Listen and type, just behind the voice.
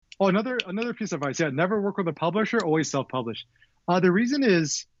Oh, another piece of advice. Yeah, never work with a publisher. Always self-publish. The reason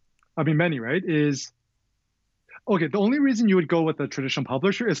is, I mean, many, right? Is okay. The only reason you would go with a traditional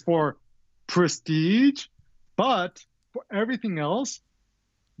publisher is for prestige, but for everything else,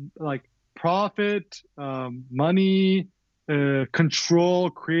 like profit, money,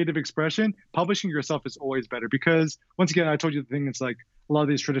 control, creative expression, publishing yourself is always better because once again, I told you the thing. It's like a lot of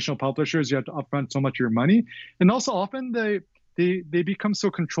these traditional publishers, you have to upfront so much of your money, and also often they become so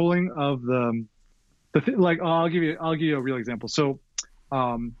controlling of like I'll give you a real example. So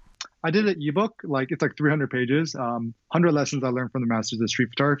um, I did an ebook, like it's like 300 pages, 100 lessons I learned from the masters of street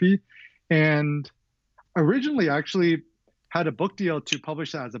photography, and originally I actually had a book deal to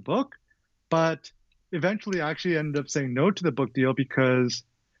publish that as a book, but eventually I actually ended up saying no to the book deal because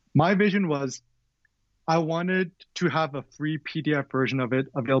my vision was I wanted to have a free PDF version of it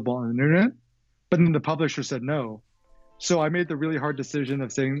available on the internet, but then the publisher said no. So I made the really hard decision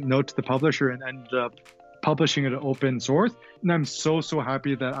of saying no to the publisher and ended up publishing it open source. And I'm so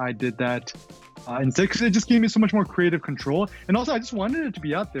happy that I did that instead because it just gave me so much more creative control. And also, I just wanted it to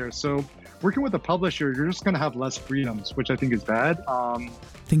be out there. So working with a publisher, you're just going to have less freedoms, which I think is bad.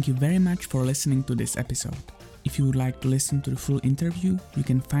 Thank you very much for listening to this episode. If you would like to listen to the full interview, you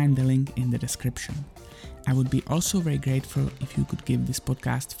can find the link in the description. I would be also very grateful if you could give this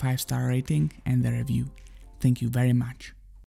podcast 5-star rating and a review. Thank you very much.